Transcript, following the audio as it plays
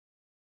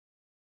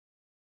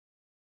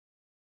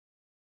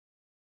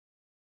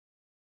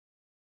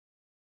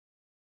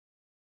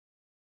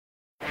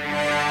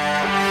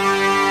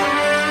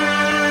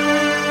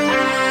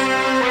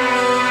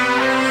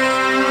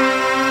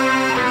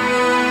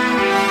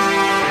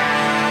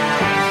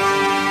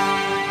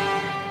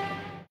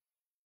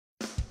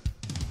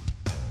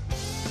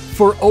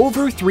For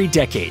over 3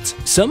 decades,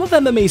 some of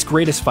MMA's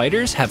greatest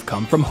fighters have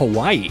come from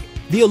Hawaii,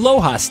 the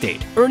Aloha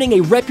state, earning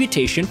a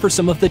reputation for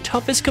some of the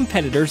toughest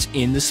competitors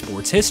in the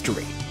sport's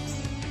history.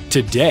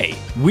 Today,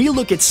 we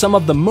look at some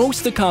of the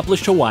most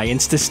accomplished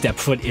Hawaiians to step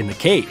foot in the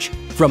cage,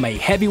 from a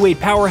heavyweight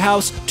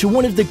powerhouse to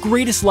one of the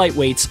greatest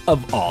lightweights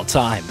of all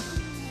time.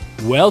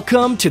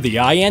 Welcome to the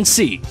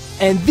INC,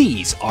 and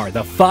these are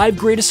the 5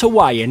 greatest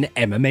Hawaiian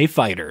MMA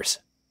fighters.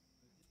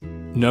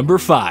 Number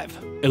 5.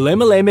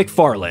 Ilima-Mei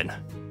McFarlane.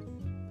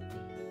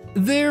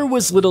 There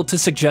was little to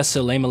suggest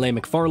Ilima-Mei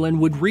McFarlane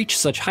would reach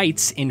such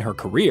heights in her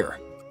career,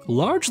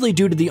 largely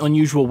due to the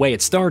unusual way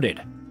it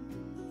started.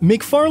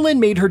 McFarlane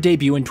made her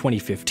debut in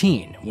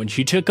 2015 when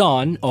she took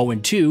on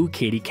 0-2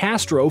 Katie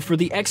Castro for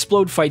the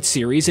Explode Fight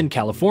Series in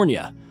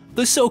California.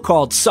 The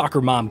so-called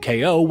Soccer Mom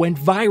KO went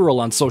viral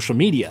on social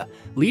media,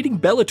 leading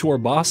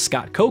Bellator boss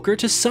Scott Coker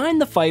to sign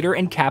the fighter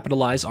and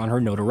capitalize on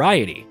her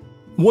notoriety.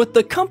 What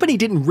the company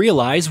didn't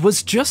realize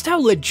was just how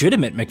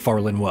legitimate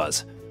McFarlane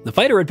was. The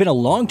fighter had been a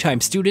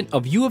longtime student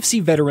of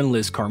UFC veteran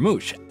Liz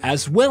Carmouche,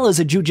 as well as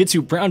a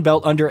jiu-jitsu brown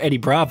belt under Eddie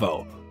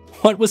Bravo.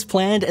 What was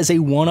planned as a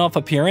one-off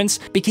appearance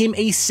became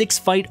a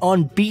 6-fight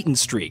unbeaten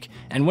streak,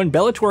 and when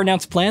Bellator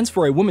announced plans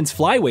for a women's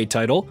flyweight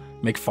title,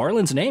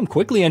 McFarlane's name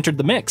quickly entered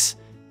the mix.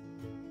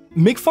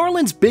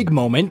 McFarlane's big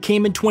moment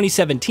came in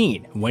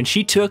 2017 when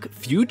she took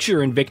future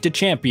Invicta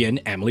champion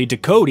Emily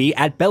Ducote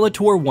at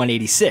Bellator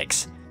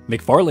 186.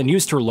 McFarlane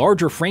used her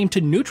larger frame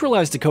to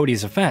neutralize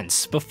Ducote's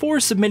offense before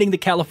submitting the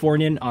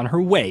Californian on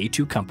her way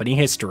to company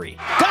history.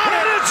 Got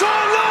it, it's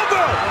all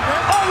over!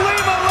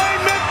 Ilima-Mei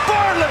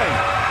McFarlane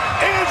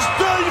is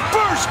the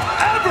first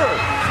ever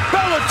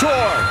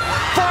Bellator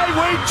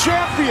flyweight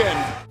champion!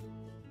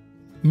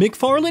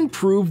 McFarlane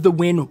proved the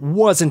win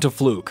wasn't a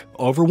fluke,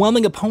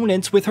 overwhelming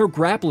opponents with her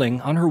grappling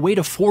on her way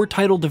to 4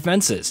 title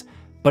defenses.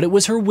 But it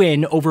was her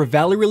win over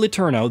Valerie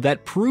Letourneau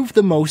that proved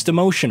the most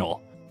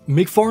emotional.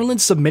 McFarlane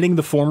submitting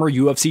the former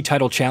UFC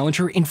title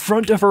challenger in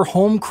front of her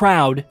home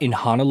crowd in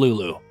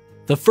Honolulu,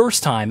 the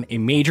first time a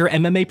major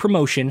MMA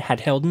promotion had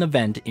held an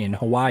event in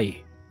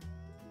Hawaii.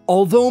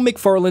 Although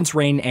McFarlane's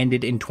reign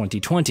ended in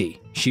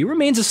 2020, she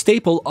remains a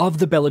staple of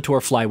the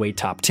Bellator flyweight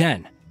top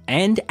 10.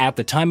 And at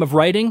the time of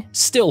writing,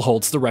 still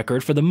holds the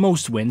record for the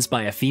most wins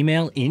by a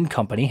female in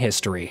company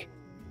history.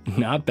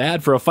 Not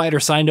bad for a fighter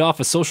signed off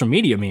a social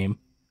media meme.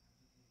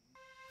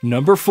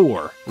 Number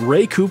 4.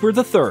 Ray Cooper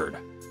III.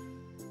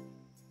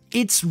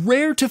 It's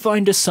rare to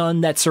find a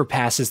son that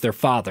surpasses their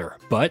father,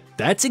 but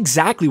that's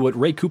exactly what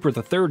Ray Cooper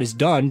III has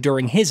done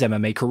during his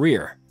MMA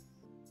career.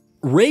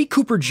 Ray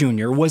Cooper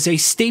Jr. was a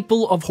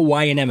staple of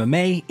Hawaiian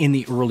MMA in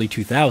the early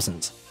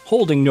 2000s.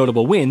 Holding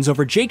notable wins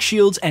over Jake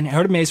Shields and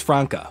Hermes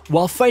Franca,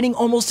 while fighting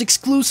almost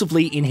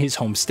exclusively in his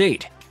home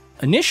state.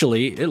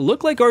 Initially, it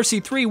looked like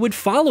RC3 would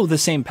follow the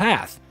same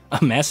path,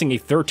 amassing a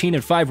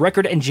 13-5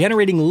 record and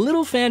generating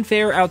little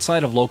fanfare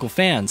outside of local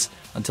fans,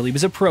 until he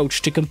was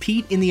approached to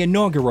compete in the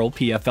inaugural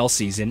PFL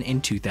season in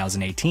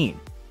 2018.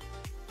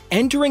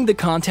 Entering the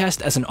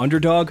contest as an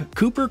underdog,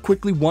 Cooper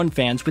quickly won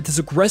fans with his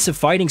aggressive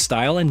fighting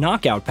style and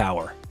knockout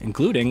power,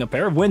 including a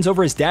pair of wins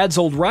over his dad's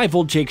old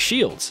rival Jake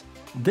Shields.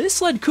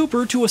 This led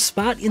Cooper to a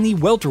spot in the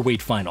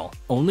welterweight final,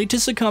 only to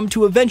succumb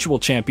to eventual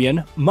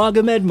champion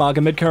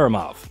Magomed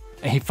Karamov,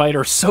 a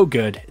fighter so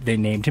good they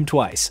named him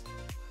twice.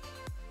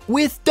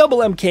 With Double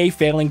MK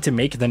failing to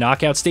make the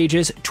knockout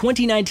stages,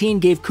 2019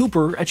 gave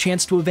Cooper a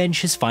chance to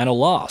avenge his final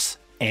loss,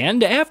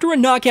 and after a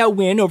knockout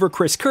win over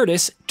Chris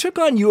Curtis, took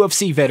on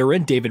UFC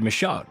veteran David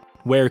Michaud,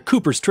 where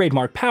Cooper's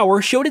trademark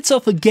power showed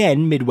itself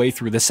again midway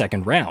through the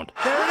second round.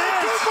 There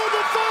it is! Cooper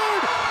the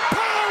third!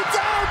 Pounds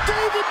out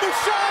David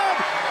Michaud!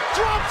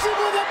 Drops him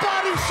with a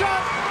body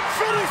shot,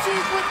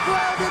 finishes with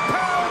ground and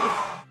pound.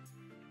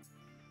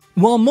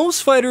 While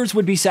most fighters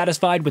would be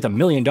satisfied with $1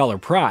 million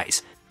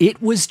prize, it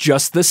was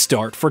just the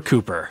start for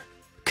Cooper.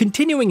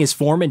 Continuing his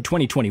form in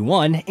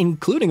 2021,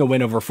 including a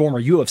win over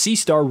former UFC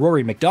star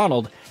Rory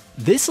McDonald,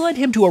 this led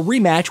him to a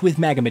rematch with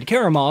Magomed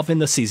Karamov in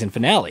the season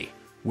finale,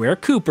 where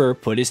Cooper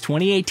put his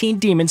 2018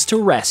 demons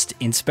to rest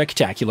in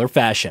spectacular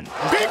fashion.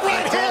 Big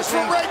right hands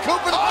from Ray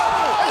Cooper.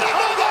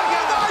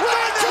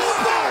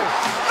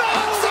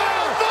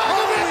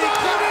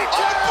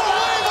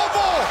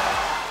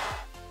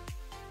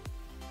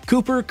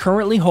 Cooper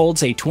currently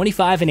holds a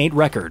 25-8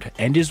 record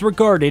and is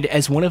regarded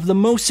as one of the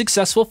most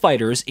successful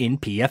fighters in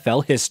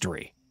PFL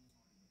history.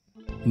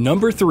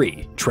 Number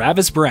 3.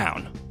 Travis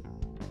Browne.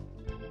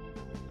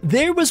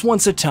 There was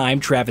once a time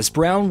Travis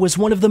Browne was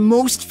one of the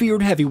most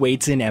feared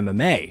heavyweights in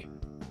MMA.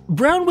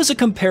 Browne was a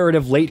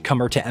comparative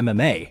latecomer to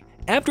MMA.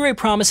 After a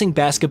promising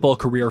basketball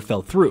career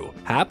fell through,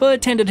 Hapa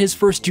attended his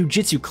first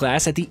jiu-jitsu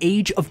class at the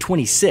age of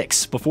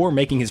 26 before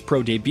making his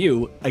pro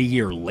debut a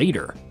year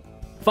later.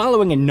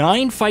 Following a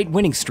 9-fight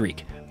winning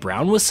streak,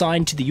 Browne was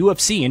signed to the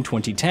UFC in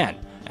 2010,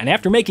 and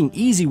after making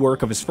easy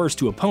work of his first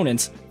 2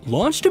 opponents,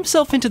 launched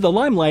himself into the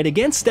limelight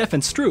against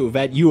Stefan Struve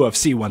at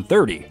UFC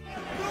 130.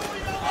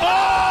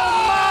 Oh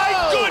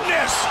my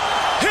goodness!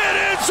 It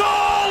is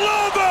all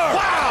over!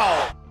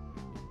 Wow!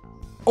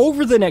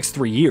 Over the next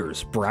 3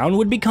 years, Brown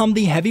would become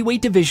the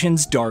heavyweight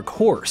division's dark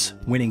horse,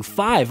 winning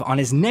 5 on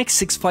his next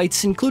 6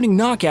 fights, including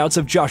knockouts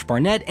of Josh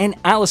Barnett and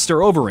Alistair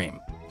Overeem.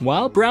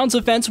 While Brown's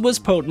offense was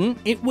potent,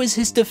 it was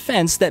his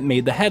defense that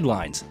made the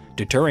headlines,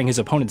 deterring his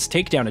opponent's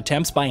takedown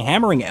attempts by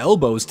hammering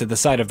elbows to the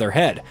side of their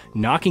head,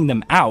 knocking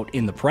them out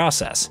in the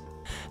process.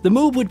 The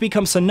move would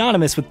become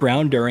synonymous with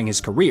Brown during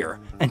his career,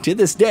 and to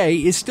this day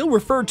is still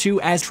referred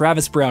to as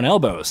Travis Brown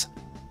elbows.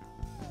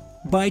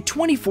 By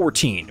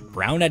 2014,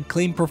 Brown had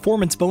claimed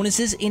performance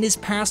bonuses in his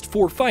past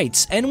 4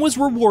 fights and was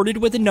rewarded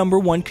with a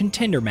 #1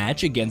 contender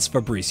match against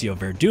Fabricio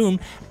Werdum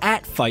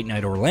at Fight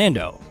Night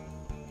Orlando.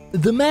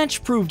 The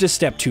match proved a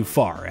step too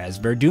far as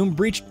Werdum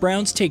breached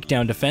Brown's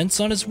takedown defense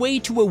on his way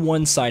to a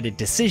one-sided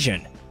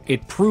decision.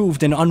 It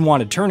proved an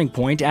unwanted turning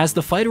point as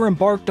the fighter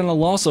embarked on a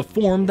loss of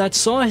form that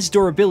saw his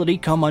durability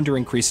come under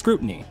increased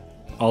scrutiny.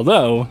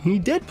 Although, he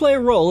did play a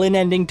role in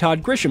ending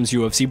Todd Grisham's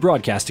UFC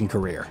broadcasting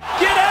career.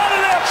 Get out of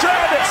there,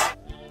 Travis!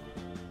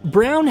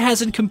 Brown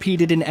hasn't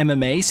competed in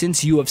MMA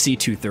since UFC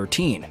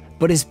 213,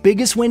 but his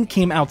biggest win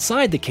came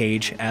outside the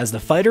cage as the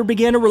fighter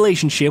began a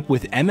relationship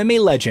with MMA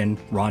legend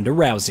Ronda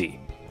Rousey.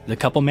 The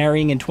couple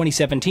marrying in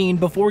 2017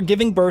 before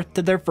giving birth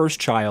to their first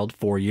child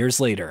 4 years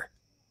later.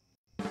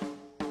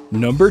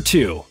 Number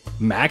 2.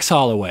 Max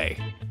Holloway.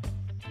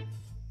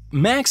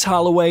 Max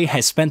Holloway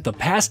has spent the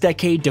past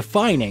decade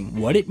defining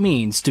what it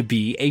means to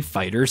be a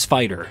fighter's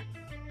fighter.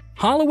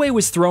 Holloway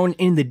was thrown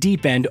in the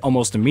deep end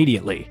almost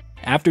immediately.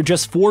 After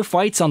just 4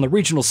 fights on the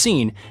regional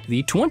scene,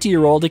 the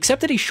 20-year-old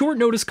accepted a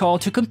short-notice call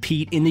to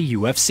compete in the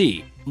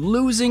UFC,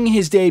 losing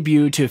his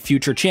debut to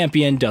future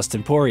champion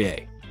Dustin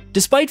Poirier.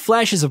 Despite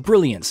flashes of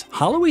brilliance,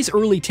 Holloway's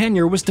early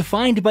tenure was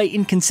defined by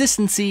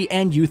inconsistency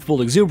and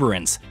youthful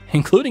exuberance,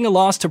 including a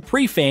loss to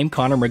pre-fame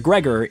Conor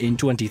McGregor in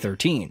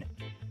 2013.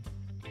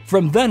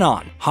 From then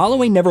on,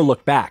 Holloway never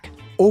looked back.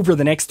 Over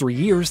the next 3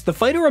 years, the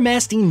fighter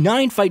amassed a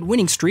 9-fight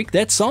winning streak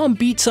that saw him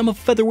beat some of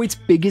featherweight's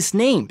biggest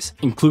names,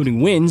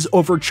 including wins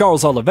over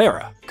Charles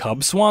Oliveira,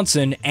 Cub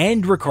Swanson,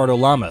 and Ricardo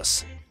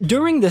Lamas.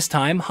 During this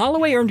time,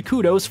 Holloway earned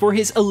kudos for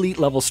his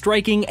elite-level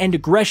striking and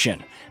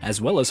aggression,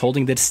 as well as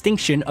holding the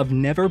distinction of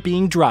never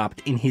being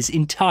dropped in his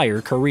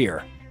entire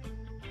career.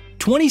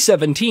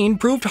 2017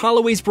 proved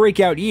Holloway's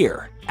breakout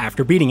year.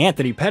 After beating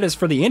Anthony Pettis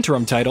for the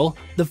interim title,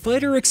 the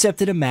fighter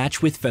accepted a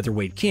match with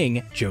featherweight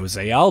king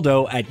Jose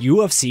Aldo at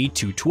UFC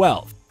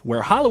 212,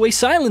 where Holloway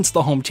silenced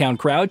the hometown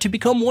crowd to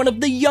become one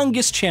of the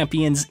youngest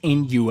champions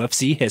in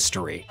UFC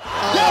history.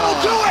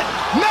 That'll do it!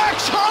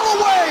 Max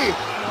Holloway!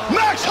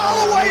 Max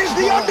Holloway is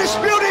the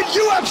undisputed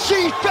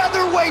UFC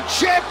featherweight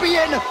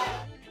champion!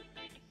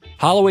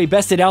 Holloway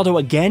bested Aldo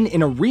again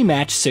in a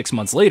rematch 6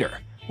 months later,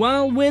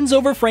 while wins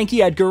over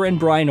Frankie Edgar and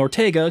Brian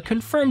Ortega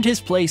confirmed his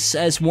place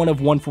as one of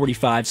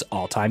 145's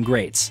all-time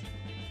greats.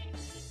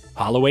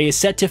 Holloway is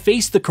set to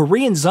face the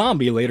Korean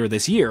Zombie later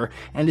this year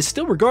and is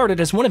still regarded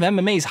as one of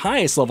MMA's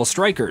highest-level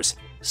strikers,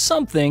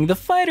 something the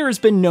fighter has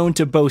been known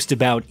to boast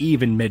about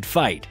even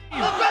mid-fight.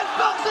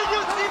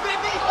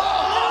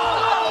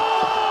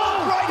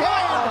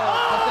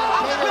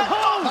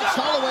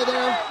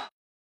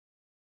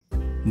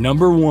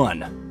 Number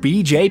 1.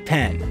 BJ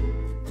Penn.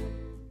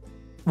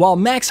 While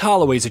Max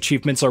Holloway's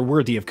achievements are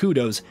worthy of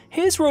kudos,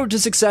 his road to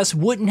success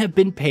wouldn't have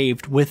been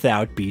paved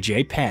without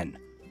BJ Penn.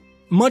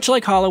 Much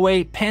like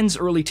Holloway, Penn's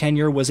early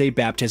tenure was a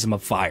baptism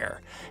of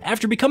fire.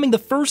 After becoming the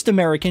first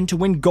American to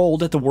win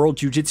gold at the World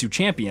Jiu-Jitsu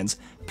Champions,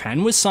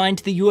 Penn was signed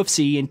to the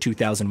UFC in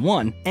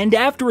 2001, and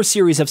after a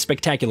series of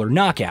spectacular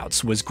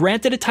knockouts, was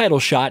granted a title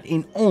shot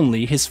in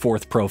only his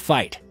 4th pro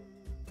fight.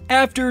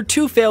 After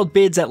 2 failed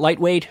bids at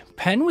lightweight,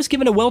 Penn was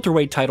given a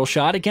welterweight title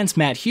shot against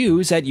Matt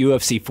Hughes at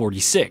UFC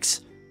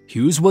 46.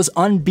 Hughes was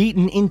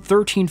unbeaten in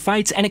 13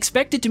 fights and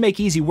expected to make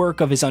easy work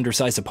of his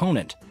undersized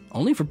opponent,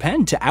 only for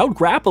Penn to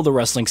out-grapple the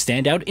wrestling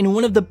standout in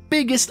one of the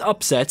biggest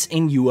upsets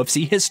in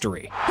UFC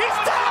history. He's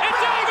down!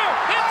 It's over!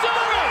 It's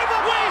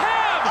over! We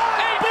have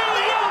a new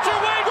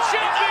welterweight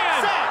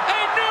champion!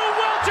 A new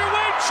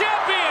welterweight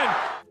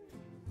champion!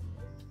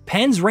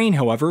 Penn's reign,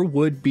 however,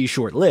 would be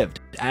short-lived,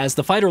 as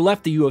the fighter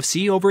left the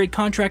UFC over a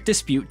contract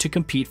dispute to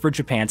compete for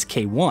Japan's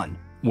K1,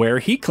 where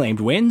he claimed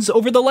wins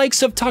over the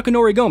likes of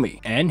Takanori Gomi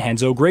and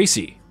Renzo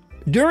Gracie.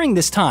 During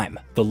this time,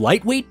 the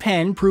lightweight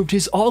Penn proved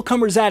his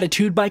all-comers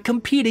attitude by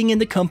competing in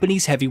the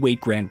company's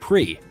heavyweight Grand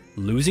Prix,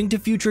 losing to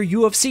future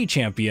UFC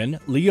champion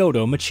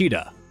Lyoto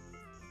Machida.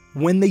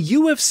 When the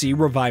UFC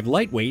revived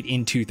lightweight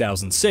in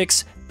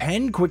 2006,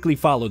 Penn quickly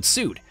followed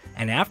suit,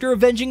 and after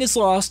avenging his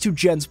loss to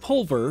Jens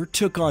Pulver,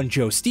 took on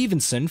Joe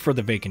Stevenson for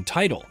the vacant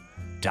title,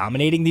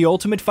 dominating the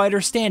Ultimate Fighter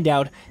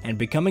standout and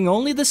becoming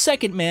only the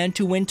 2nd man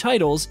to win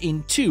titles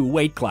in 2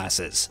 weight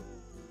classes.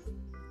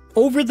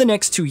 Over the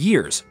next 2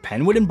 years,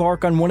 Penn would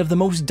embark on one of the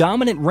most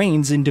dominant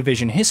reigns in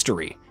division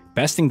history,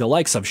 besting the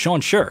likes of Sean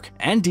Sherk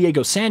and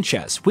Diego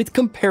Sanchez with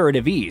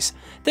comparative ease,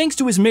 thanks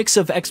to his mix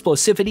of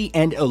explosivity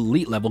and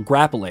elite-level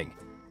grappling.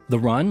 The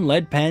run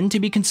led Penn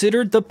to be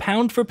considered the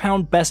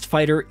pound-for-pound best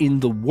fighter in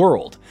the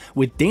world,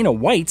 with Dana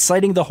White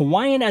citing the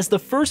Hawaiian as the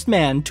first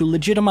man to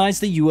legitimize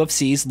the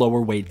UFC's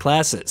lower weight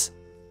classes.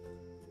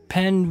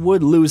 Penn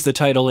would lose the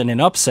title in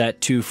an upset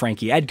to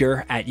Frankie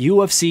Edgar at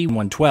UFC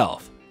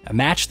 112, a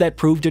match that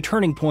proved a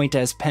turning point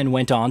as Penn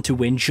went on to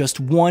win just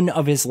one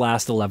of his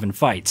last 11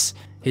 fights,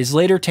 his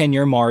later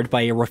tenure marred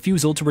by a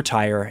refusal to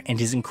retire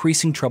and his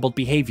increasing troubled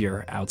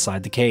behavior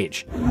outside the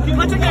cage.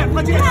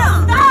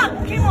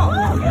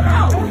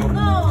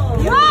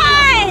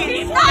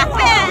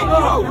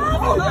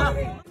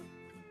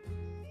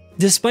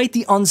 Despite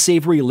the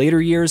unsavory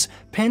later years,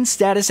 Penn's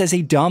status as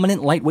a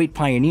dominant lightweight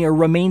pioneer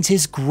remains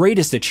his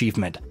greatest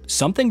achievement,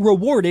 something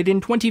rewarded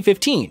in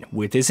 2015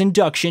 with his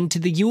induction to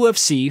the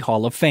UFC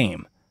Hall of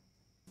Fame.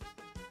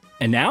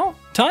 And now,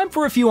 time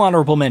for a few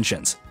honorable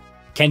mentions.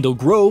 Kendall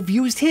Grove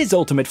used his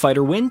Ultimate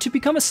Fighter win to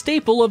become a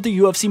staple of the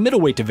UFC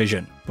middleweight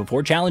division,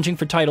 before challenging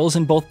for titles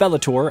in both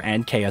Bellator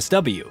and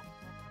KSW.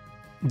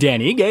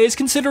 Dan Ige is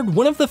considered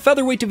one of the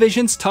featherweight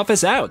division's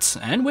toughest outs,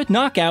 and with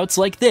knockouts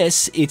like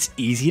this, it's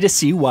easy to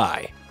see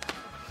why.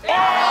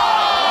 Oh!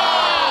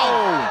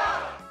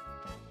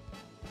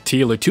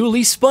 Tila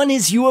Tuli spun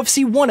his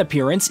UFC 1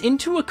 appearance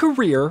into a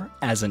career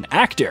as an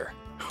actor.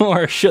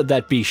 Or should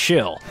that be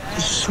shill?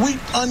 Sweet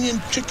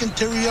onion chicken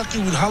teriyaki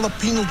with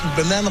jalapenos and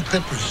banana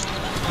peppers.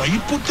 Now you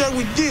put that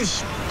with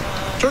this,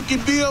 turkey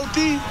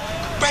BLT,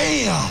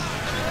 bam!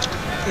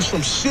 There's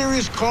some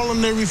serious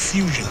culinary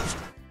fusion.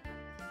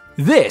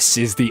 This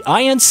is the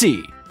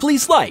INC.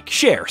 Please like,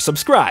 share,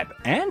 subscribe,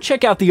 and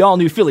check out the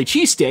all-new Philly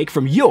cheesesteak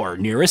from your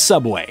nearest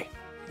Subway.